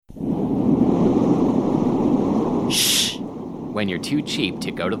when you're too cheap to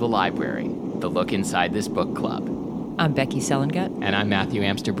go to the library. The look inside this book club. I'm Becky Sellengut. And I'm Matthew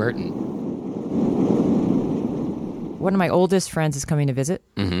Amster Burton. One of my oldest friends is coming to visit.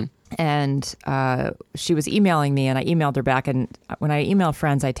 Mm-hmm. And she was emailing me, and I emailed her back. And when I email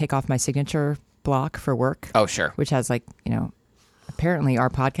friends, I take off my signature block for work. Oh, sure. Which has, like, apparently our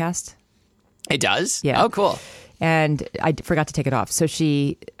podcast. It does? Yeah. Oh, cool. And I forgot to take it off. So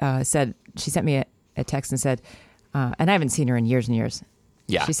she said, she sent me a text and said, and I haven't seen her in years and years.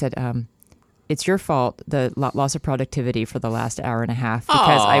 Yeah. She said, it's your fault, the loss of productivity for the last hour and a half,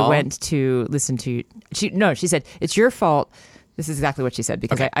 because I went to listen to, she said, it's your fault. This is exactly what she said,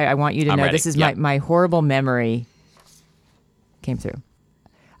 because I want you to know, ready. this is my horrible memory came through.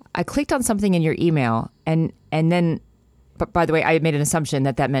 I clicked on something in your email, and then, but by the way, I made an assumption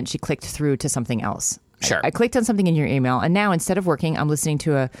that meant she clicked through to something else. Sure. I clicked on something in your email, and now instead of working, I'm listening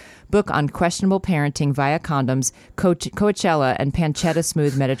to a book on questionable parenting via condoms, Coachella, and pancetta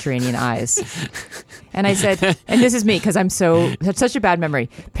smooth Mediterranean eyes. And I said, and this is me because I'm had such a bad memory.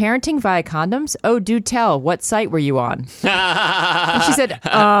 Parenting via condoms? Oh, do tell. What site were you on? And she said,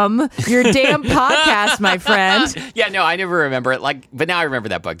 your damn podcast, my friend. Yeah, no, I never remember it. But now I remember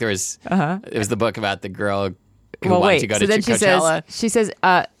that book. It was the book about the girl who wanted to go to Coachella. She says,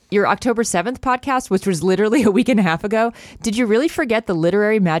 your October 7th podcast, which was literally a week and a half ago, did you really forget the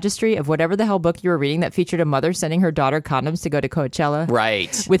literary majesty of whatever the hell book you were reading that featured a mother sending her daughter condoms to go to Coachella?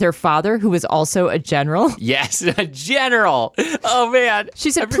 Right. With her father, who was also a general? Yes, a general. Oh, man.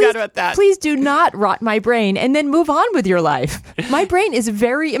 She said, I forgot about that. Please do not rot my brain and then move on with your life. My brain is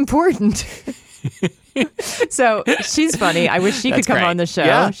very important. So she's funny. I wish she could come on the show.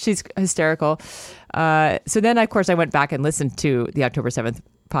 Yeah. She's hysterical. So then, of course, I went back and listened to the October 7th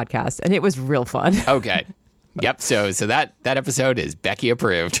podcast, and it was real fun. Okay. Yep. So that episode is Becky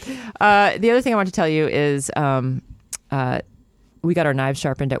approved. The other thing I want to tell you is we got our knives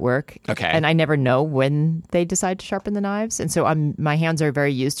sharpened at work. Okay. And I never know when they decide to sharpen the knives. And so my hands are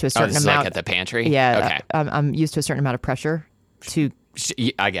very used to a certain this amount. Is like at the pantry? Yeah. Okay. I'm used to a certain amount of pressure to...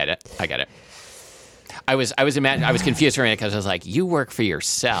 I get it. I was confused for a minute because I was like, you work for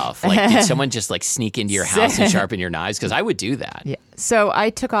yourself. Like, did someone just like sneak into your house and sharpen your knives? Because I would do that. Yeah. So I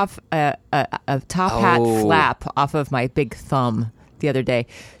took off a top hat flap off of my big thumb the other day,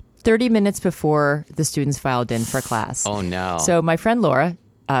 30 minutes before the students filed in for class. Oh, no. So my friend Laura,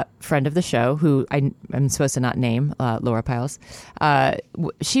 friend of the show, who I'm supposed to not name, Laura Piles,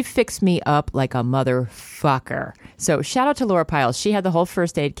 she fixed me up like a motherfucker. So shout out to Laura Piles. She had the whole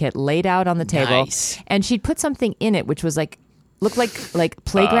first aid kit laid out on the table. Nice. And she'd put something in it, which was looked like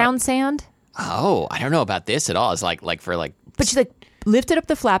playground sand. Oh, I don't know about this at all. It's like for like... But she lifted up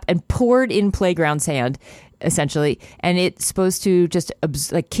the flap and poured in playground sand, essentially, and it's supposed to just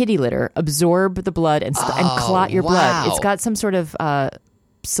like kitty litter, absorb the blood and clot your blood. It's got some sort of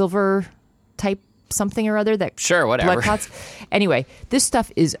silver type something or other that sure, whatever. Blood clots. Anyway, this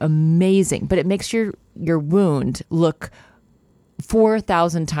stuff is amazing, but it makes your wound look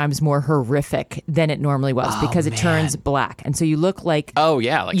 4,000 times more horrific than it normally was because it turns black, and so you look like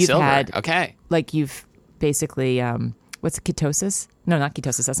like you've silver. Had like you've basically what's ketosis? No, not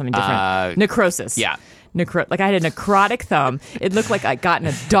ketosis. That's something different. Necrosis. Yeah. Like I had a necrotic thumb. It looked like I got in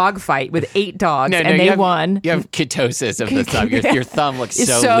a dog fight with 8 dogs and they won. You have ketosis of the thumb. Your thumb looks it's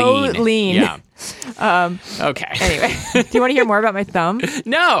so lean. Yeah. Okay. Anyway, do you want to hear more about my thumb?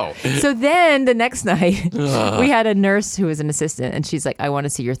 No. So then the next night, we had a nurse who was an assistant, and she's like, I want to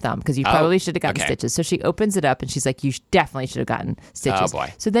see your thumb because you probably should have gotten stitches. So she opens it up and she's like, you definitely should have gotten stitches. Oh,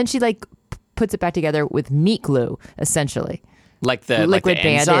 boy. So then she puts it back together with meat glue, essentially. Like the liquid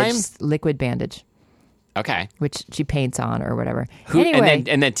bandage. enzyme? Liquid bandage. Okay. Which she paints on or whatever. Anyway.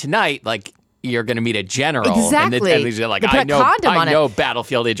 And then tonight, you're going to meet a general. Exactly. And he's like, I know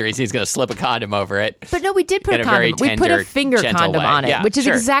battlefield injuries. He's going to slip a condom over it. But no, we did put a condom. We put a finger condom on it, which is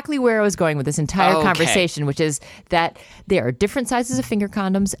exactly where I was going with this entire conversation, which is that there are different sizes of finger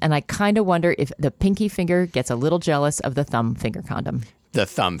condoms, and I kind of wonder if the pinky finger gets a little jealous of the thumb finger condom. The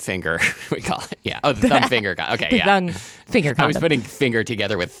thumb finger, we call it. Yeah. Oh, the thumb finger. Okay, the thumb finger condom. I was putting finger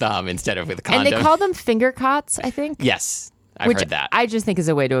together with thumb instead of with condom. And they call them finger cots, I think. Yes, I've heard that. I just think is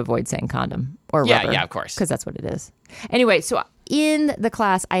a way to avoid saying condom or rubber. Yeah, of course. Because that's what it is. Anyway, so in the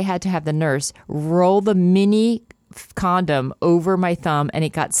class, I had to have the nurse roll the mini condom over my thumb, and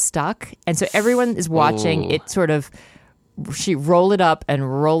it got stuck. And so everyone is watching it sort of... She roll it up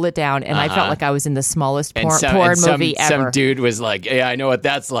and roll it down, and I felt like I was in the smallest porn movie ever. Some dude was like, "Yeah, I know what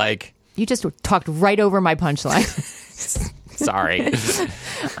that's like." You just talked right over my punchline. Sorry.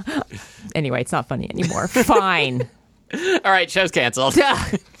 Anyway, it's not funny anymore. Fine. All right, show's canceled.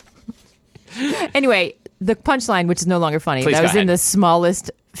 Anyway, the punchline, which is no longer funny, Please that go was in ahead. the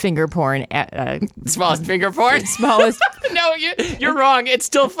smallest finger porn. Smallest finger porn? Smallest. No, you're wrong. It's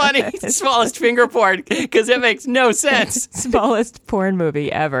still funny. Smallest finger porn, because it makes no sense. Smallest porn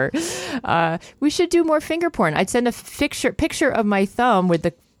movie ever. We should do more finger porn. I'd send a picture of my thumb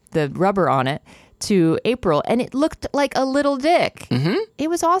with the rubber on it to April, and it looked like a little dick. Mm-hmm. It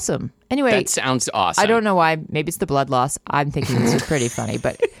was awesome. Anyway, That sounds awesome. I don't know why. Maybe it's the blood loss. I'm thinking this is pretty funny,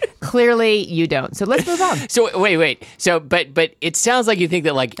 but clearly you don't. So let's move on. So wait. So but it sounds like you think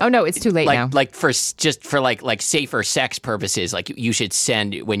that like Oh no, it's too late now. like for like safer sex purposes, like you should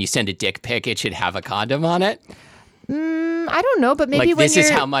when you send a dick pic, it should have a condom on it. I don't know, but maybe Like when this you're...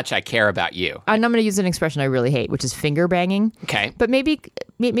 is how much I care about you. And I'm going to use an expression I really hate, which is finger banging. Okay. But maybe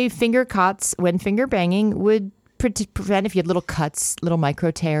finger cots when finger banging would prevent if you had little cuts, little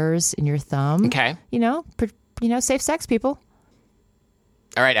micro tears in your thumb. Okay. Safe sex, people.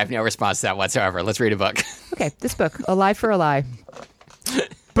 All right, I have no response to that whatsoever. Let's read a book. Okay, this book, A Lie for a Lie.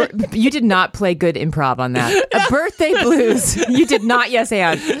 You did not play good improv on that. Birthday Blues. You did not, yes,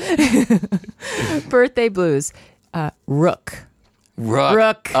 and. Birthday Blues. Rook.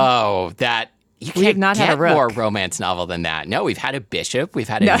 Rook. Oh, that you We have can't not had get a rook. more romance novel than that. No, we've had a bishop, we've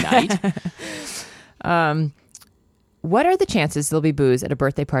had a knight. What are the chances there'll be booze at a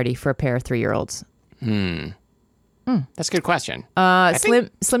birthday party for a pair of 3-year-olds? That's a good question.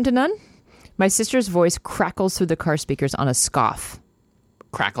 Slim to none? My sister's voice crackles through the car speakers on a scoff.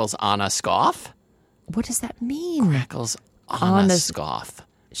 Crackles on a scoff? What does that mean? Crackles on a scoff.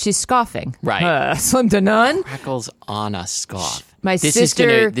 She's scoffing. Right. Slim to none? Crackles on a scoff. My this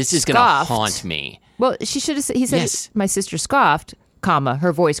sister is gonna scoffed. haunt me. Well, he said, Yes. my sister scoffed, comma,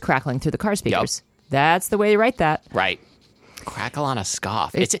 her voice crackling through the car speakers. That's the way you write that. Right. Crackle on a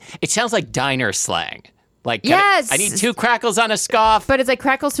scoff. It sounds like diner slang. Like, Yes! I need 2 crackles on a scoff. But it's like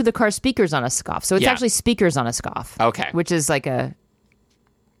crackles through the car speakers on a scoff. So it's Yeah. actually speakers on a scoff. Okay. Which is like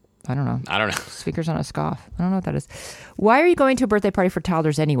I don't know. I don't know. Speakers on a scoff. I don't know what that is. Why are you going to a birthday party for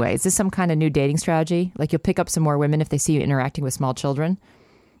toddlers anyway? Is this some kind of new dating strategy? Like you'll pick up some more women if they see you interacting with small children?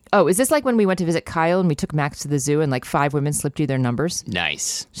 Oh, is this like when we went to visit Kyle and we took Max to the zoo and like 5 women slipped you their numbers?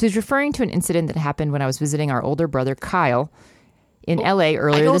 Nice. She's referring to an incident that happened when I was visiting our older brother Kyle in LA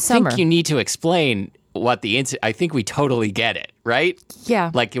earlier this I don't summer. think you need to explain what the incident. I think we totally get it, right? Yeah.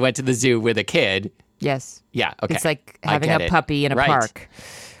 Like you went to the zoo with a kid. Yes. Yeah. Okay. It's like I having get a it. puppy in a Right. park.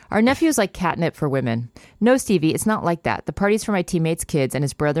 Our nephew is like catnip for women. No, Stevie, it's not like that. The party's for my teammates' kids, and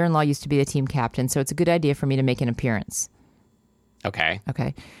his brother-in-law used to be the team captain, so it's a good idea for me to make an appearance. Okay.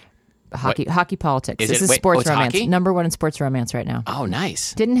 Okay. Hockey politics. Is This it- is wait, sports it's romance. hockey? Number 1 in sports romance right now. Oh,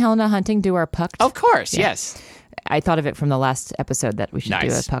 nice. Didn't Helena Hunting do our puck? Of course. Yes. I thought of it from the last episode that we should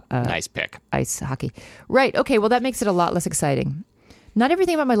Nice. do a puck, Nice pick. ice hockey. Right. Okay. Well, that makes it a lot less exciting. Not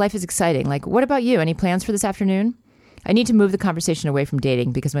everything about my life is exciting. Like, what about you? Any plans for this afternoon? I need to move the conversation away from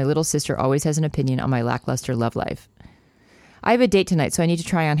dating because my little sister always has an opinion on my lackluster love life. I have a date tonight, so I need to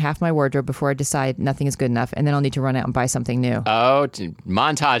try on half my wardrobe before I decide nothing is good enough, and then I'll need to run out and buy something new. Oh,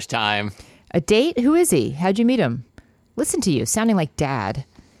 montage time. A date? Who is he? How'd you meet him? Listen to you, sounding like Dad.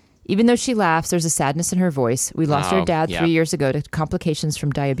 Even though she laughs, there's a sadness in her voice. We lost our dad yeah. 3 years ago to complications from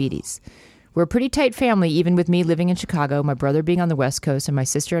diabetes. We're a pretty tight family, even with me living in Chicago, my brother being on the West Coast, and my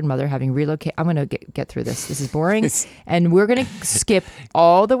sister and mother having relocated. I'm going to get through this. This is boring. And we're going to skip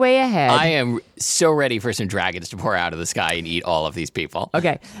all the way ahead. I am so ready for some dragons to pour out of the sky and eat all of these people.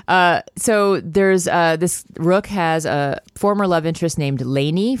 Okay. So there's this Rook has a former love interest named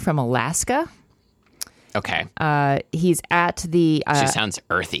Lainey from Alaska. Okay. He's at the She sounds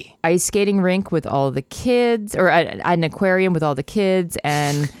earthy. ice skating rink with all the kids, or at an aquarium with all the kids,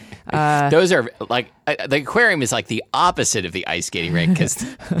 and Those are like the aquarium is like the opposite of the ice skating rink because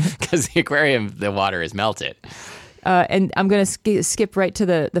the aquarium, the water is melted. and I'm going to skip right to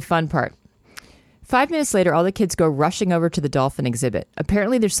the fun part. 5 minutes later, all the kids go rushing over to the dolphin exhibit.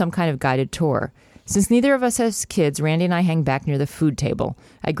 Apparently, there's some kind of guided tour. Since neither of us has kids, Randy and I hang back near the food table.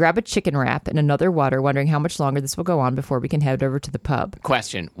 I grab a chicken wrap and another water, wondering how much longer this will go on before we can head over to the pub.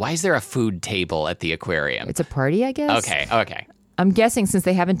 Question: why is there a food table at the aquarium? It's a party, I guess? Okay. I'm guessing since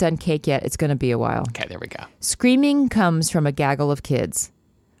they haven't done cake yet, it's going to be a while. Okay, there we go. Screaming comes from a gaggle of kids.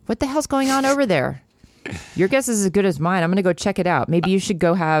 What the hell's going on over there? Your guess is as good as mine. I'm going to go check it out. Maybe you should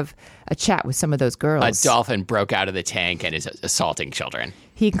go have a chat with some of those girls. A dolphin broke out of the tank and is assaulting children.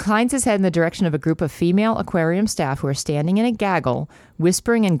 He inclines his head in the direction of a group of female aquarium staff who are standing in a gaggle,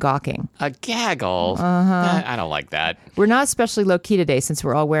 whispering and gawking. A gaggle? I don't like that. We're not especially low-key today since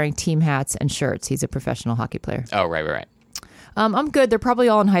we're all wearing team hats and shirts. He's a professional hockey player. Oh, right. I'm good. They're probably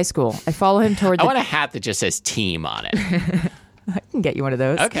all in high school. I follow him toward I the... want a hat that just says team on it. I can get you one of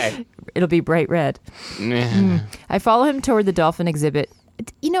those. Okay. It'll be bright red. I follow him toward the dolphin exhibit.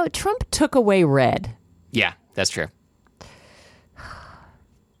 You know, Trump took away red. Yeah, that's true.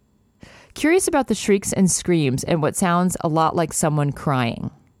 Curious about the shrieks and screams and what sounds a lot like someone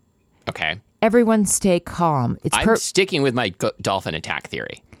crying. Okay. Everyone stay calm. I'm sticking with my dolphin attack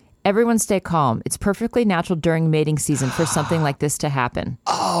theory. Everyone stay calm. It's perfectly natural during mating season for something like this to happen.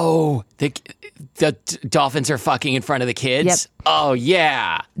 Oh, the dolphins are fucking in front of the kids? Yep. Oh,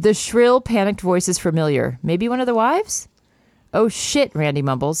 yeah. The shrill, panicked voice is familiar. Maybe one of the wives? Oh, shit, Randy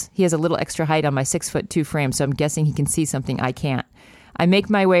mumbles. He has a little extra height on my 6'2" frame, so I'm guessing he can see something I can't. I make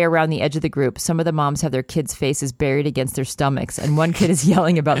my way around the edge of the group. Some of the moms have their kids' faces buried against their stomachs, and one kid is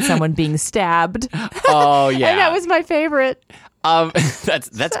yelling about someone being stabbed. Oh, yeah. And that was my favorite.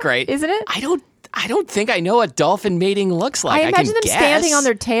 That's great. Isn't it? I don't think I know what dolphin mating looks like. I imagine them standing on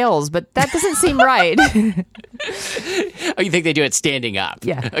their tails, but that doesn't seem right. Oh, you think they do it standing up?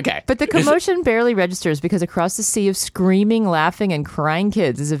 Yeah. Okay. But the commotion barely registers because across the sea of screaming, laughing, and crying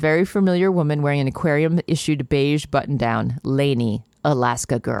kids is a very familiar woman wearing an aquarium-issued beige button-down. Lainey,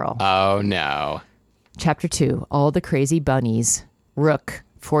 Alaska girl. Oh, no. Chapter 2, All the Crazy Bunnies. Rook,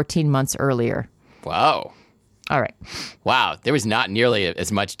 14 months earlier. Whoa. All right. Wow, there was not nearly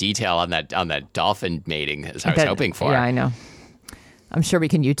as much detail on that dolphin mating as I was hoping for. Yeah, I know. I'm sure we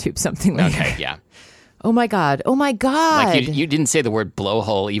can YouTube something later. Okay, yeah. Oh my God. Oh my God. Like you didn't say the word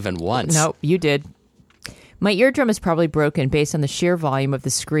blowhole even once. No, you did. My eardrum is probably broken based on the sheer volume of the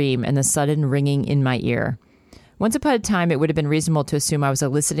scream and the sudden ringing in my ear. Once upon a time, it would have been reasonable to assume I was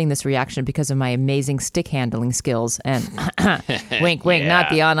eliciting this reaction because of my amazing stick handling skills and wink, wink, Yeah. not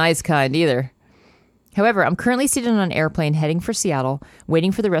the on ice kind either. However, I'm currently seated on an airplane heading for Seattle,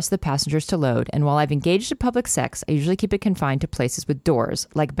 waiting for the rest of the passengers to load. And while I've engaged in public sex, I usually keep it confined to places with doors,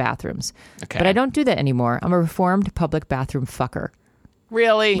 like bathrooms. Okay. But I don't do that anymore. I'm a reformed public bathroom fucker.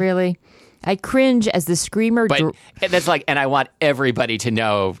 Really? Really? I cringe as the screamer... But that's like, and I want everybody to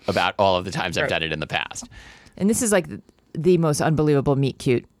know about all of the times I've done it in the past. And this is like the most unbelievable meet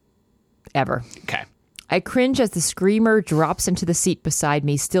cute ever. Okay. I cringe as the screamer drops into the seat beside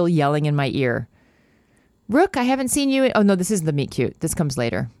me, still yelling in my ear. Rook, I haven't seen you. Oh, no, this isn't the meet cute. This comes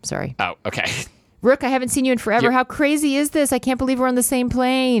later. Sorry. Oh, okay. Rook, I haven't seen you in forever. You're- How crazy is this? I can't believe we're on the same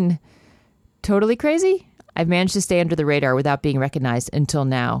plane. Totally crazy? I've managed to stay under the radar without being recognized until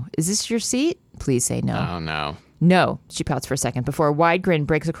now. Is this your seat? Please say no. Oh, no. No, she pouts for a second before a wide grin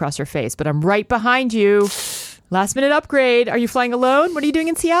breaks across her face. But I'm right behind you. Last minute upgrade. Are you flying alone? What are you doing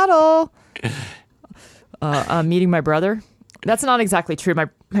in Seattle? I'm meeting my brother. That's not exactly true.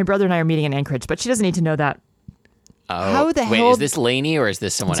 My brother and I are meeting in Anchorage, but she doesn't need to know that. Oh, How the wait, hell- is this Lainey or is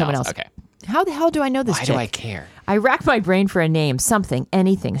this someone else? Okay. How the hell do I know this Why chick? do I care? I rack my brain for a name, something,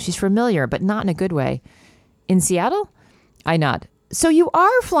 anything. She's familiar, but not in a good way. In Seattle? I nod. So you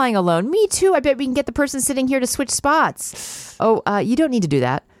are flying alone. Me too. I bet we can get the person sitting here to switch spots. Oh, you don't need to do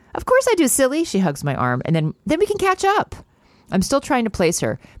that. Of course I do, silly. She hugs my arm, and then we can catch up. I'm still trying to place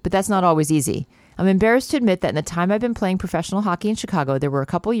her, but that's not always easy. I'm embarrassed to admit that in the time I've been playing professional hockey in Chicago, there were a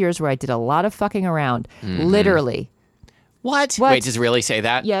couple years where I did a lot of fucking around. Literally. What? What? Wait, does it really say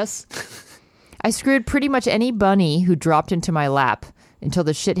that? Yes. I screwed pretty much any bunny who dropped into my lap until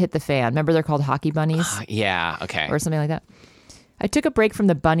the shit hit the fan. Remember they're called hockey bunnies Yeah, okay. or something like that? I took a break from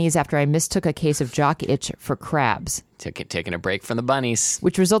the bunnies after I mistook a case of jock itch for crabs, Taking a break from the bunnies.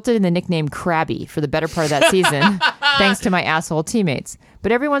 which resulted in the nickname Krabby for the better part of that season, thanks to my asshole teammates.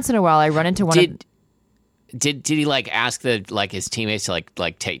 But every once in a while, I run into one of... Did he like ask his teammates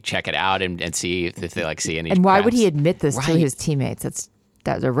to check it out and see if they see any? And why would he crabs? admit this to Right. his teammates?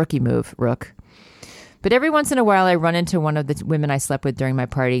 That's a rookie move, Rook. But every once in a while, I run into one of the women I slept with during my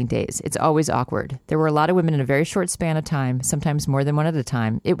partying days. It's always awkward. There were a lot of women in a very short span of time, sometimes more than one at a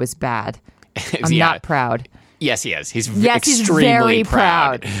time. It was bad. I'm Yeah. not proud. Yes, he is. He's Yes, he's extremely very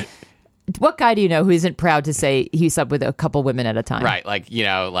proud. What guy do you know who isn't proud to say he slept with a couple women at a time? Right,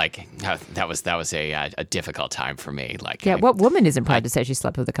 that was a difficult time for me. Yeah, what woman isn't proud to say she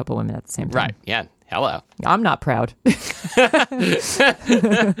slept with a couple women at the same time? Right, yeah. Hello. I'm not proud.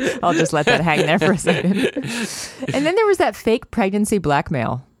 I'll just let that hang there for a second. And then there was that fake pregnancy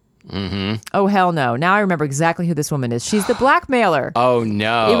blackmail. Mm-hmm. Oh, hell no. Now I remember exactly who this woman is. She's the blackmailer. Oh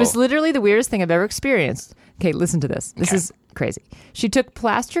no. It was literally the weirdest thing I've ever experienced. Okay, listen to this. This is crazy. She took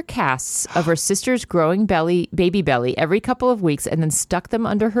plaster casts of her sister's growing baby belly every couple of weeks and then stuck them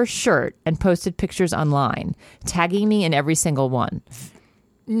under her shirt and posted pictures online, tagging me in every single one.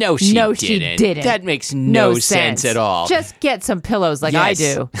 No, she didn't. That makes no sense at all. Just get some pillows like I Yes.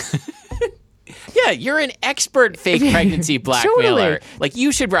 do. Yeah, you're an expert fake pregnancy blackmailer. Totally. Like,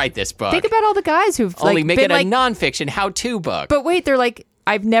 you should write this book. Think about all the guys who've Only like, make been it a like, nonfiction how-to book. but wait, they're like,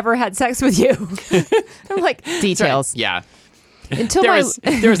 I've never had sex with you. I'm like, details. Yeah. Until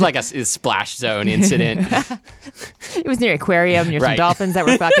There was like a splash zone incident. it was near an aquarium, near some Right. dolphins that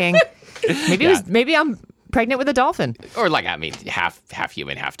were fucking. Yeah. Maybe I'm pregnant with a dolphin. Or like, I mean, half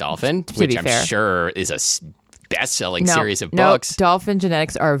human, half dolphin, To which be I'm fair. sure is a best-selling No, series of no, books. dolphin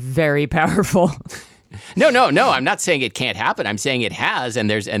genetics are very powerful. No. I'm not saying it can't happen. I'm saying it has, and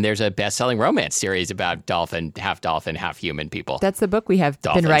there's a best-selling romance series about dolphin, half human people. That's the book we have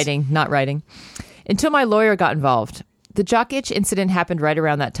Dolphins. been not writing. Until my lawyer got involved. The jock itch incident happened right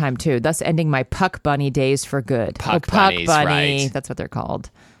around that time, too, thus ending my Puck Bunny days for good. Puck Bunny. bunnies, right. That's what they're called.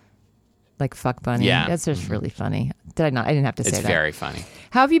 Like Fuck Bunny. Yeah. That's just really funny. Did I not? I didn't have to say It's that. very funny.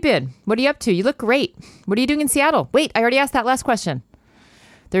 How have you been? What are you up to? You look great. What are you doing in Seattle? Wait, I already asked that last question.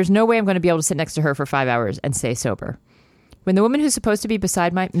 There's no way I'm going to be able to sit next to her for 5 hours and stay sober. When the woman who's supposed to be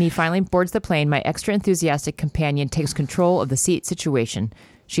beside me finally boards the plane, my extra enthusiastic companion takes control of the seat situation.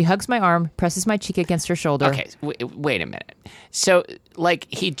 She hugs my arm, presses my cheek against her shoulder. Okay, wait a minute. So, like,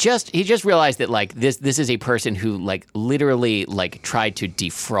 he just realized that, like, this is a person who, like, literally, like, tried to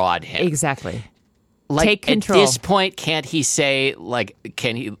defraud him. Exactly. Like, Take control. At this point, can't he say, like,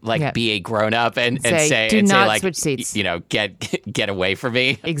 can he, like, Yeah. be a grown up and say, "Do not like, switch seats." You know, get away from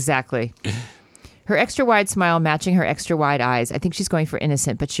me? Exactly. Her extra wide smile matching her extra wide eyes. I think she's going for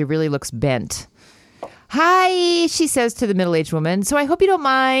innocent, but she really looks bent. Hi, she says to the middle-aged woman. So I hope you don't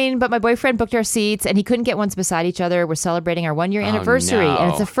mind, but my boyfriend booked our seats and he couldn't get ones beside each other. We're celebrating our 1-year anniversary, no. and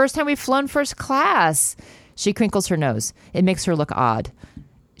it's the first time we've flown first class. She crinkles her nose. It makes her look odd.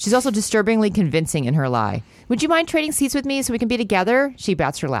 She's also disturbingly convincing in her lie. Would you mind trading seats with me so we can be together? She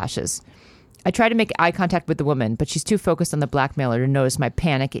bats her lashes. I try to make eye contact with the woman, but she's too focused on the blackmailer to notice my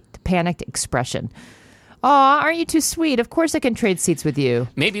panicked expression. Aw, aren't you too sweet? Of course I can trade seats with you.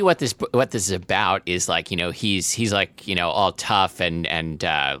 Maybe what this is about is, like, you know, he's like, you know, all tough and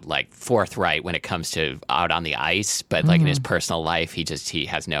like forthright when it comes to out on the ice, but like in his personal life, he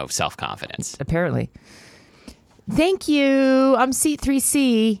has no self-confidence. Apparently. Thank you. I'm seat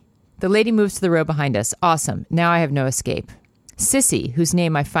 3C. The lady moves to the row behind us. Awesome. Now I have no escape. Sissy, whose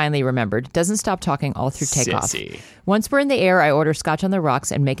name I finally remembered, doesn't stop talking all through takeoff. Sissy. Once we're in the air, I order scotch on the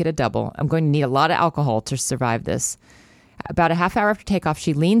rocks and make it a double. I'm going to need a lot of alcohol to survive this. About a half hour after takeoff,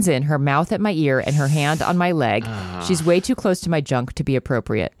 she leans in, her mouth at my ear and her hand on my leg. She's way too close to my junk to be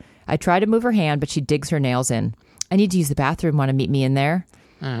appropriate. I try to move her hand, but she digs her nails in. I need to use the bathroom. Want to meet me in there?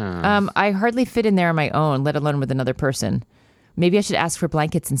 I hardly fit in there on my own, let alone with another person. Maybe I should ask for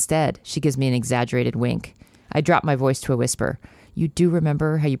blankets instead. She gives me an exaggerated wink. I drop my voice to a whisper. You do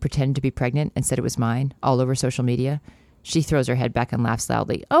remember how you pretended to be pregnant and said it was mine all over social media? She throws her head back and laughs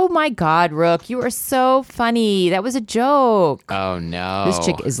loudly. Oh my God, Rook, you are so funny. That was a joke. Oh no. This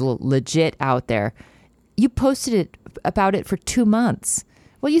chick is legit out there. You posted about it for 2 months.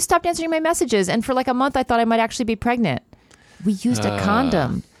 Well, you stopped answering my messages, and for like a month I thought I might actually be pregnant. We used a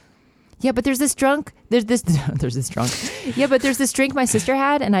condom. Yeah, but there's this drink. Yeah, but there's this drink my sister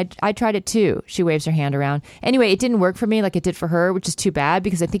had, and I tried it too. She waves her hand around. Anyway, it didn't work for me like it did for her, which is too bad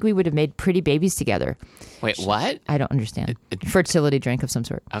because I think we would have made pretty babies together. Wait, what? I don't understand. Fertility drink of some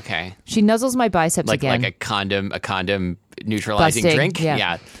sort. Okay. She nuzzles my biceps again. Like a condom neutralizing Busting, drink?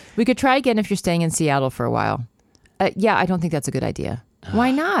 Yeah. We could try again if you're staying in Seattle for a while. Yeah, I don't think that's a good idea. Why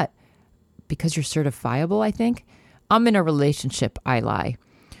not? Because you're certifiable, I think. I'm in a relationship, I lie.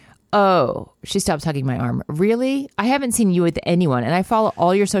 Oh, she stops hugging my arm. Really? I haven't seen you with anyone, and I follow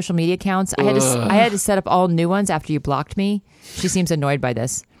all your social media accounts. I had to set up all new ones after you blocked me. She seems annoyed by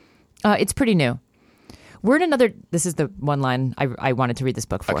this. It's pretty new. We're in another. This is the one line I wanted to read this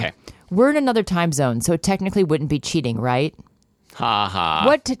book for. Okay. We're in another time zone, so it technically wouldn't be cheating, right? Ha ha.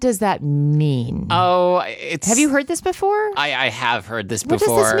 What does that mean? Oh, it's. Have you heard this before? I have heard this What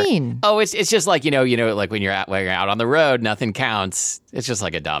before. does this mean? Oh, it's just like, you know, like when you're out on the road, nothing counts. It's just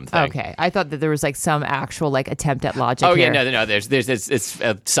like a dumb thing. Okay, I thought that there was like some actual like attempt at logic. Oh here. yeah, no. There's it's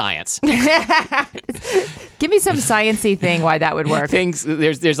science. Give me some sciencey thing why that would work. Things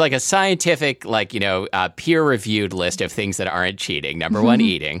there's like a scientific, like, you know, peer reviewed list of things that aren't cheating. Number 1,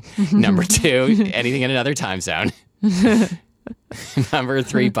 eating. Number 2, anything in another time zone. Number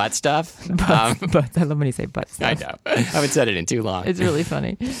 3, butt stuff. But I love when you say butt I stuff. know. I haven't said it in too long. It's really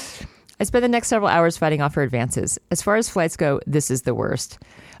funny. I spend the next several hours fighting off her advances. As far as flights go, this is the worst.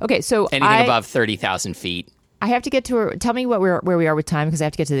 Okay, so Anything above 30,000 feet. I have to get to her. Tell me where we are with time because I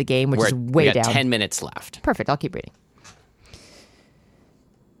have to get to the game, which is way we got down. 10 minutes left. Perfect. I'll keep reading.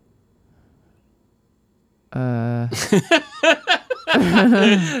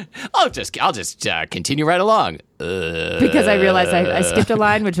 I'll just continue right along. Because I realized I skipped a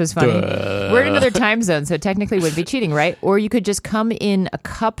line, which was funny. We're in another time zone, so technically would be cheating, right? Or you could just come in a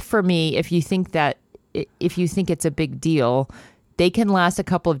cup for me if you think it's a big deal. They can last a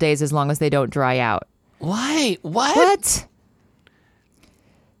couple of days as long as they don't dry out. Why? What?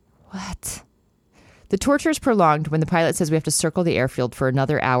 The torture is prolonged when the pilot says we have to circle the airfield for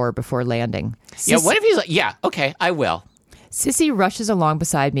another hour before landing. Yeah, what if he's like, yeah, okay, I will. Sissy rushes along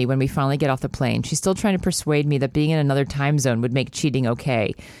beside me when we finally get off the plane. She's still trying to persuade me that being in another time zone would make cheating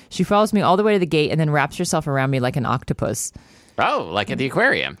okay. She follows me all the way to the gate and then wraps herself around me like an octopus. Oh, like at the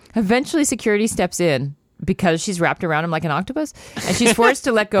aquarium. Eventually, security steps in because she's wrapped around him like an octopus, and she's forced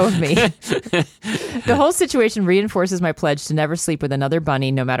to let go of me. The whole situation reinforces my pledge to never sleep with another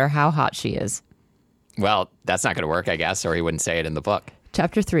bunny, no matter how hot she is. Well, that's not going to work, I guess, or he wouldn't say it in the book.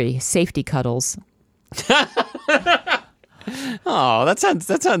 Chapter 3, Safety Cuddles. Oh, that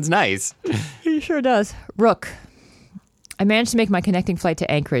sounds nice. He sure does. Rook. I managed to make my connecting flight to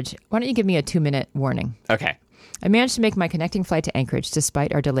Anchorage. Why don't you give me a 2-minute warning? Okay. I managed to make my connecting flight to Anchorage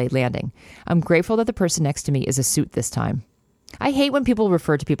despite our delayed landing. I'm grateful that the person next to me is a suit this time. I hate when people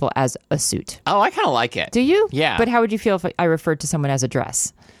refer to people as a suit. Oh, I kind of like it. Do you? Yeah. But how would you feel if I referred to someone as a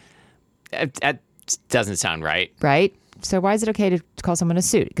dress? That doesn't sound right. Right? So why is it okay to call someone a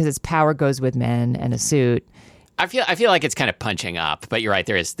suit? Because its power goes with men and a suit. I feel like it's kind of punching up, but you're right.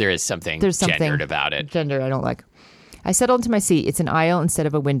 There is something gendered about it. Gender I don't like. I settle into my seat. It's an aisle instead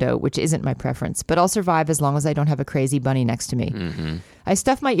of a window, which isn't my preference, but I'll survive as long as I don't have a crazy bunny next to me. Mm-hmm. I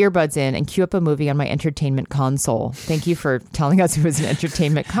stuff my earbuds in and cue up a movie on my entertainment console. Thank you for telling us it was an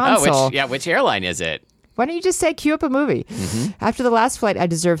entertainment console. Which airline is it? Why don't you just say cue up a movie? Mm-hmm. After the last flight, I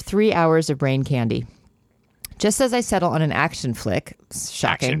deserve 3 hours of brain candy. Just as I settle on an action flick,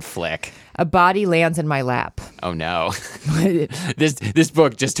 shocking, action flick, a body lands in my lap. Oh no! This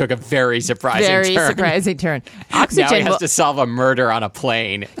book just took a very surprising turn. Oxygen. Now he has to solve a murder on a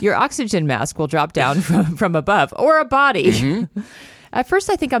plane. Your oxygen mask will drop down from above, or a body. Mm-hmm. At first,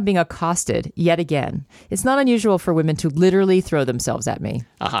 I think I'm being accosted yet again. It's not unusual for women to literally throw themselves at me.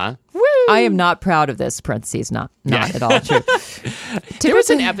 Uh-huh. Woo! I am not proud of this. Parentheses, not at all true. There was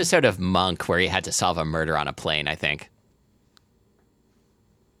an episode of Monk where he had to solve a murder on a plane, I think.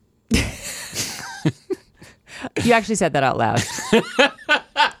 You actually said that out loud.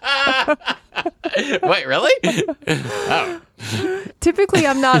 Wait, really? Oh. Typically,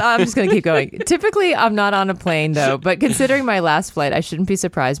 I'm not. I'm just going to keep going. Typically, I'm not on a plane, though. But considering my last flight, I shouldn't be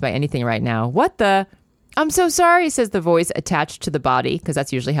surprised by anything right now. What the? I'm so sorry, says the voice attached to the body, because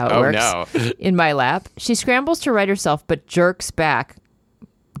that's usually how it works. No. In my lap. She scrambles to right herself, but jerks back,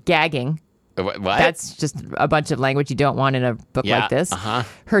 gagging. What? That's just a bunch of language you don't want in a book like this. Uh-huh.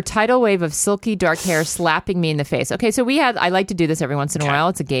 Her tidal wave of silky dark hair slapping me in the face. Okay, so I like to do this every once in a while.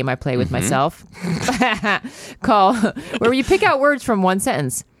 It's a game I play with myself. Where you pick out words from one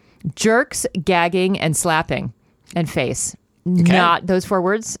sentence. Jerks, gagging, and slapping. And face. Okay. Not those 4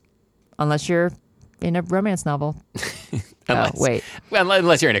 words, unless you're in a romance novel.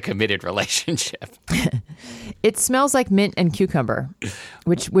 Unless you're in a committed relationship. It smells like mint and cucumber,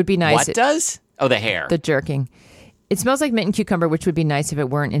 which would be nice. What does? Oh, the hair. The jerking. It smells like mint and cucumber, which would be nice if it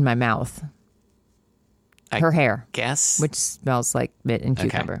weren't in my mouth. Her hair. Guess. Which smells like mint and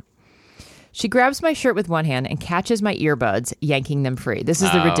cucumber. Okay. She grabs my shirt with one hand and catches my earbuds, yanking them free. This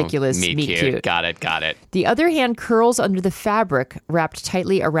is the ridiculous meet cute. Got it. The other hand curls under the fabric wrapped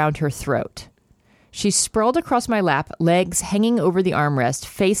tightly around her throat. She's sprawled across my lap, legs hanging over the armrest,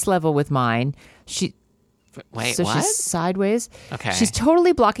 face level with mine. What? She's sideways. Okay. She's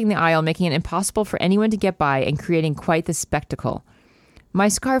totally blocking the aisle, making it impossible for anyone to get by and creating quite the spectacle. My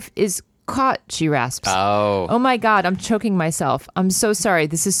scarf is caught, she rasps. Oh my God, I'm choking myself. I'm so sorry.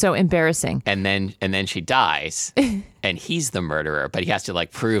 This is so embarrassing. And then she dies, and he's the murderer, but he has to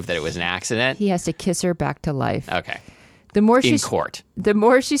prove that it was an accident. He has to kiss her back to life. Okay. The more court. The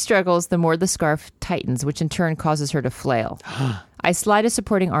more she struggles, the more the scarf tightens, which in turn causes her to flail. I slide a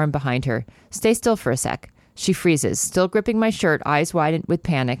supporting arm behind her. Stay still for a sec. She freezes, still gripping my shirt, eyes wide with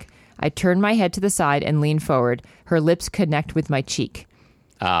panic. I turn my head to the side and lean forward. Her lips connect with my cheek.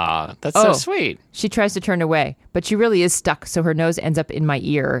 That's so sweet. She tries to turn away, but she really is stuck, so her nose ends up in my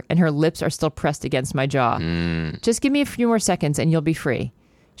ear, and her lips are still pressed against my jaw. Just give me a few more seconds, and you'll be free.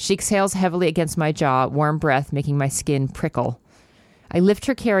 She exhales heavily against my jaw, warm breath making my skin prickle. I lift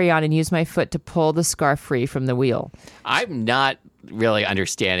her carry-on and use my foot to pull the scarf free from the wheel. I'm not really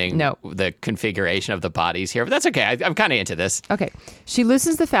understanding the configuration of the bodies here, but that's okay. I'm kind of into this. Okay. She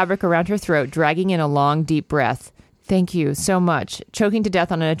loosens the fabric around her throat, dragging in a long, deep breath. Thank you so much. Choking to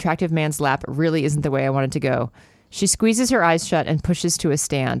death on an attractive man's lap really isn't the way I wanted to go. She squeezes her eyes shut and pushes to a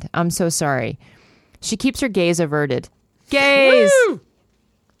stand. I'm so sorry. She keeps her gaze averted. Gaze! Woo!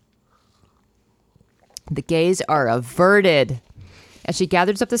 The gaze are averted as she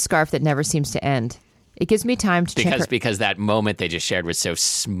gathers up the scarf that never seems to end. It gives me time to check her... Because that moment they just shared was so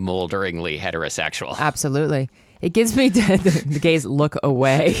smolderingly heterosexual. Absolutely. It gives me... the gaze look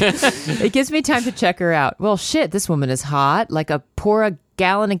away. It gives me time to check her out. Well, shit, this woman is hot. Like pour a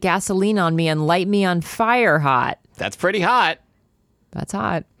gallon of gasoline on me and light me on fire hot. That's pretty hot. That's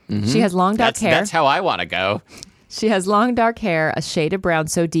hot. Mm-hmm. She has long dark hair. That's how I want to go. She has long dark hair, a shade of brown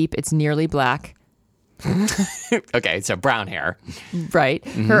so deep it's nearly black. Okay, so brown hair. Right.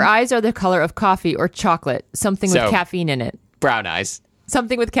 Mm-hmm. Her eyes are the color of coffee or chocolate, something with caffeine in it. Brown eyes.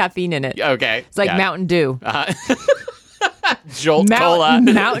 Something with caffeine in it. Okay. It's like Mountain Dew. Jolt Cola.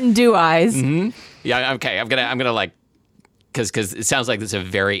 Mountain Dew eyes. Mm-hmm. Yeah, okay. I'm gonna like, because it sounds like this is a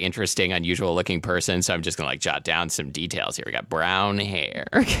very interesting, unusual looking person. So I'm just gonna jot down some details here. We got brown hair.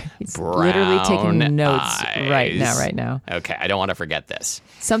 Okay. He's brown literally taking notes eyes. right now. Okay, I don't want to forget this.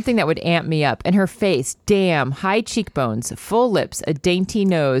 Something that would amp me up. And her face, damn, high cheekbones, full lips, a dainty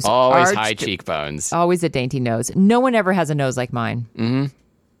nose. Always high cheekbones. Always a dainty nose. No one ever has a nose like mine. Mm-hmm.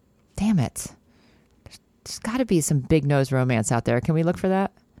 Damn it. There's got to be some big nose romance out there. Can we look for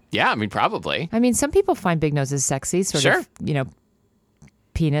that? Yeah, I mean, probably. I mean, some people find big noses sexy, sort of,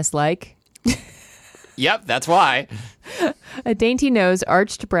 penis-like. Yep, that's why. A dainty nose,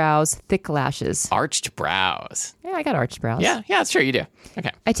 arched brows, thick lashes. Arched brows. Yeah, I got arched brows. Yeah, sure you do.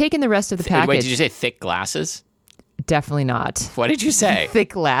 Okay. I take in the rest of the package. Wait, did you say thick glasses? Definitely not. What did you say?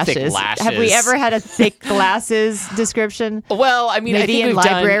 Thick lashes. Thick lashes. Have we ever had a thick glasses description? Well, I mean, maybe I think in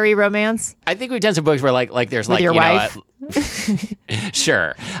library romance. I think we've done some books where like there's with like your wife.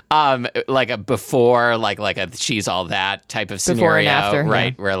 Sure. Like a before, like a she's all that type of scenario, before and after,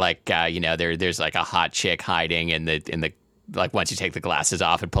 right? Yeah. Where there's like a hot chick hiding in the like once you take the glasses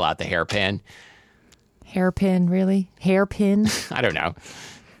off and pull out the hairpin. Hairpin, really? Hairpin? I don't know.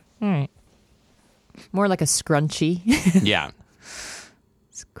 All right. More like a scrunchie. Yeah.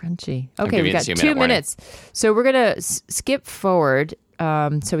 Scrunchie. Okay, we got 2 minutes. So we're going to skip forward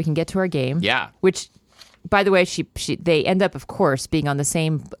so we can get to our game. Yeah. Which, by the way, they end up, of course, being on the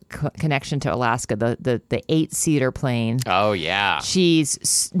same connection to Alaska, the 8-seater plane. Oh, yeah.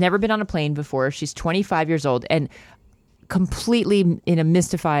 She's never been on a plane before. She's 25 years old and completely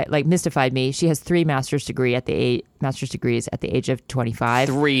mystified me. She has 3 master's degrees at the age of 25.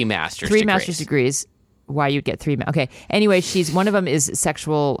 3 master's degrees. Why you'd get 3? Okay. Anyway, one of them is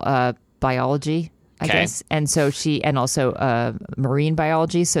sexual biology, I guess, and so also marine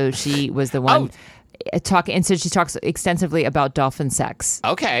biology. So she was the one talking, and so she talks extensively about dolphin sex.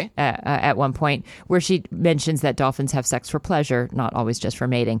 Okay. At one point, where she mentions that dolphins have sex for pleasure, not always just for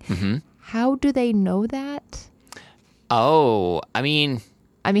mating. Mm-hmm. How do they know that? Oh, I mean,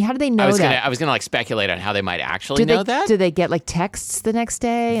 how do they know that? I was gonna speculate on how they might actually know that. Do they get texts the next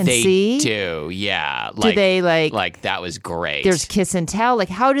day and they see? They do, yeah. Do they like that was great? There's kiss and tell.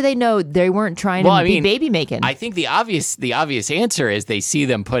 How do they know they weren't trying to be baby making? I think the obvious answer is they see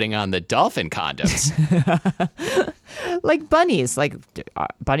them putting on the dolphin condoms. Like bunnies.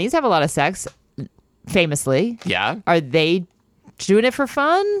 Bunnies have a lot of sex, famously. Yeah. Are they doing it for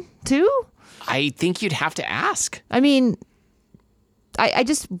fun too? I think you'd have to ask. I mean,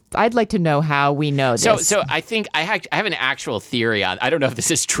 I'd like to know how we know this. So I think I have an actual theory on. I don't know if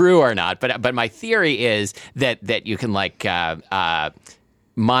this is true or not, but my theory is that you can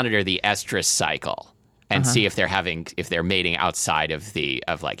monitor the estrus cycle and see if they're mating outside of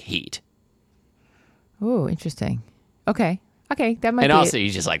heat. Oh, interesting. Okay, that might. And be also, it. you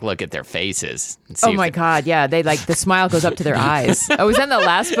just look at their faces. And see oh my God, yeah, they the smile goes up to their eyes. Oh, was that in the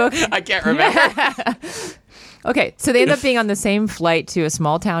last book? I can't remember. Okay, so they end up being on the same flight to a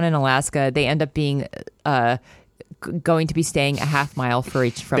small town in Alaska. They end up being going to be staying a half mile from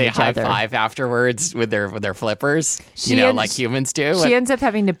each other. They high five afterwards with their flippers, like humans do. She ends up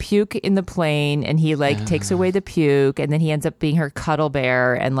having to puke in the plane, and he takes away the puke, and then he ends up being her cuddle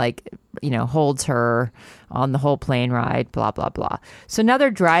bear and holds her on the whole plane ride. Blah blah blah. So now they're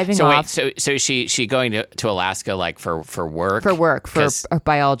driving off. Wait, so she going to Alaska for work? For work for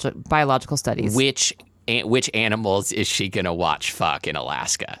biological studies. Which animals is she gonna watch fuck in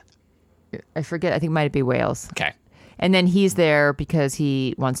Alaska? I forget. I think it might be whales. Okay. And then he's there because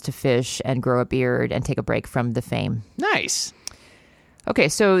he wants to fish and grow a beard and take a break from the fame. Nice. Okay,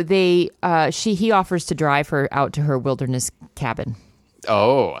 so he offers to drive her out to her wilderness cabin.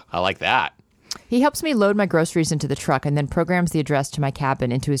 Oh, I like that. He helps me load my groceries into the truck and then programs the address to my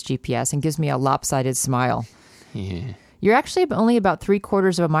cabin into his GPS and gives me a lopsided smile. Yeah. You're actually only about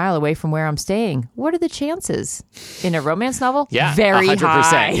 3/4 of a mile away from where I'm staying. What are the chances? In a romance novel? Yeah, very 100%.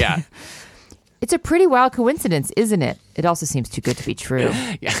 high. Yeah. It's a pretty wild coincidence, isn't it? It also seems too good to be true.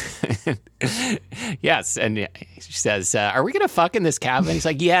 Yeah. Yes. And she says, are we going to fuck in this cabin? He's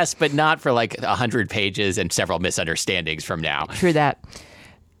like, yes, but not for like 100 pages and several misunderstandings from now. True that.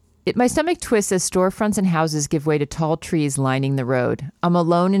 My stomach twists as storefronts and houses give way to tall trees lining the road. I'm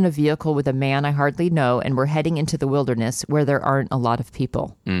alone in a vehicle with a man I hardly know, and we're heading into the wilderness where there aren't a lot of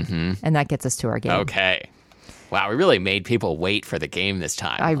people. Mm-hmm. And that gets us to our game. Okay. Wow, we really made people wait for the game this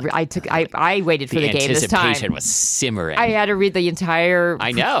time. I waited for the game this time. The anticipation was simmering. I had to read the entire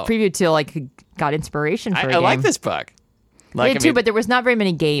preview till I got inspiration for a game. I like this book. I did too, but there was not very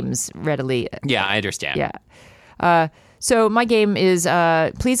many games readily. Yeah, I understand. Yeah. So my game is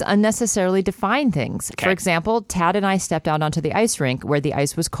please unnecessarily define things. Okay. For example, Tad and I stepped out onto the ice rink where the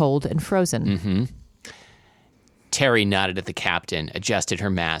ice was cold and frozen. Mm-hmm. Terry nodded at the captain, adjusted her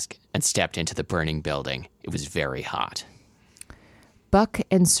mask, and stepped into the burning building. It was very hot. Buck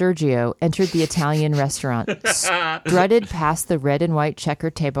and Sergio entered the Italian restaurant, strutted past the red and white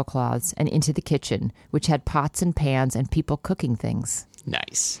checkered tablecloths and into the kitchen, which had pots and pans and people cooking things.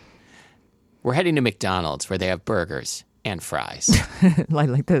 Nice. We're heading to McDonald's where they have burgers and fries.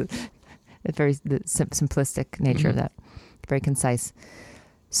 like the simplistic nature of that. Very concise.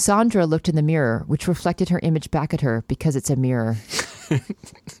 Sandra looked in the mirror, which reflected her image back at her because it's a mirror.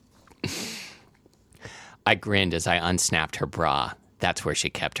 I grinned as I unsnapped her bra. That's where she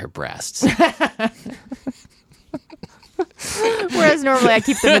kept her breasts. Whereas normally I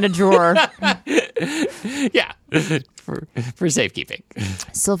keep them in a drawer. Yeah, for safekeeping.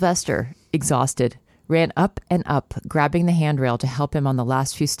 Sylvester, exhausted, ran up and up, grabbing the handrail to help him on the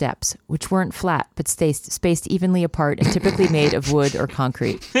last few steps, which weren't flat, but spaced evenly apart and typically made of wood or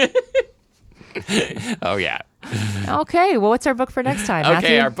concrete. Oh, yeah. Okay, well, what's our book for next time, Matthew?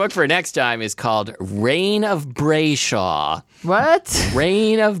 Okay, our book for next time is called Reign of Brayshaw. What?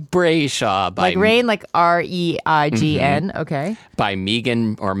 Reign of Brayshaw. Like rain, like Reign, okay. By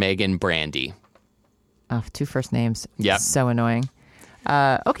Megan Brandy. Oh, 2 first names. Yep. So annoying.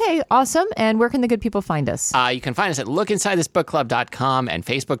 Okay, awesome. And where can the good people find us? You can find us at lookinsidethisbookclub.com and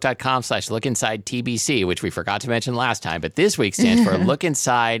facebook.com/lookinsidetbc, which we forgot to mention last time, but this week stands for Look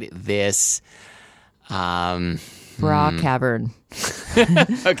Inside This... Bra Cavern.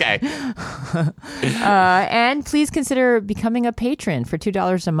 Okay. And please consider becoming a patron. For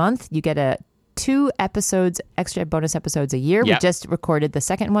 $2 a month, you get 2 extra bonus episodes a year. Yep. We just recorded the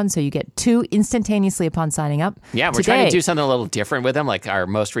second one, so you get 2 instantaneously upon signing up. Yeah, we're trying to do something a little different with them. Like our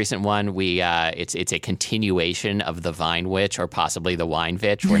most recent one, it's a continuation of the Vine Witch or possibly the Wine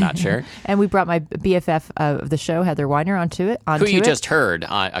Vitch. We're not sure. And we brought my BFF of the show, Heather Weiner, onto it. Who you just heard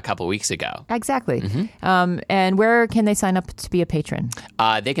a couple weeks ago. Exactly. Mm-hmm. And where can they sign up to be a patron?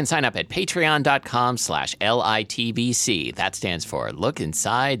 They can sign up at patreon.com/LITBC. That stands for Look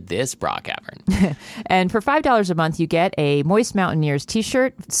Inside This Bra Cavern. And for $5 a month, you get a Moist Mountaineers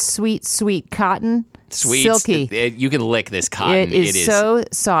t-shirt. Sweet, sweet cotton. Sweet. Silky. You can lick this cotton. It is so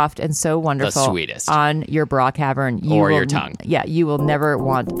soft and so wonderful. The sweetest. On your bra cavern. Your tongue. Yeah, you will never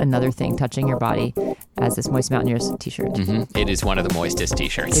want another thing touching your body as this Moist Mountaineers t-shirt. Mm-hmm. It is one of the moistest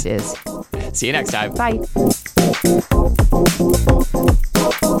t-shirts. It is. See you next time. Bye.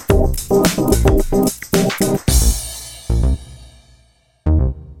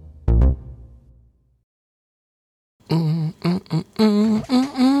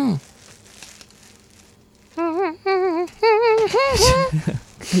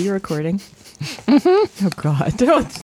 Are you recording? Oh, God. Don't.